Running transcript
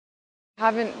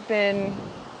Haven't been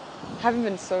haven't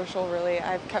been social really.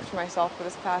 I've kept to myself for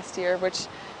this past year, which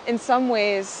in some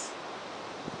ways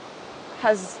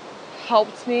has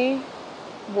helped me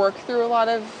work through a lot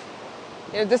of,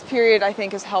 this period I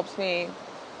think has helped me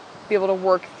be able to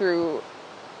work through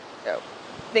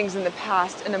things in the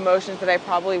past and emotions that I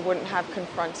probably wouldn't have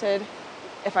confronted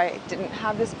if I didn't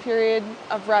have this period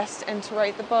of rest and to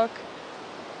write the book.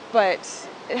 But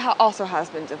it also has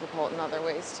been difficult in other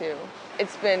ways too.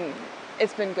 It's been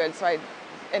good,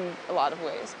 in a lot of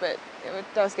ways, but it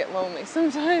does get lonely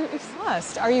sometimes.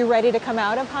 Must. Are you ready to come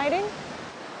out of hiding?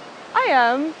 I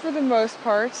am, for the most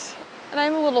part, and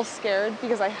I'm a little scared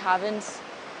because I haven't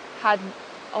had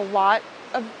a lot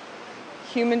of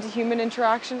human-to-human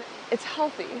interaction. It's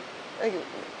healthy. Like,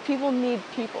 people need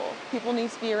people. People need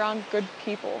to be around good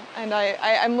people, and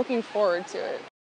I'm looking forward to it.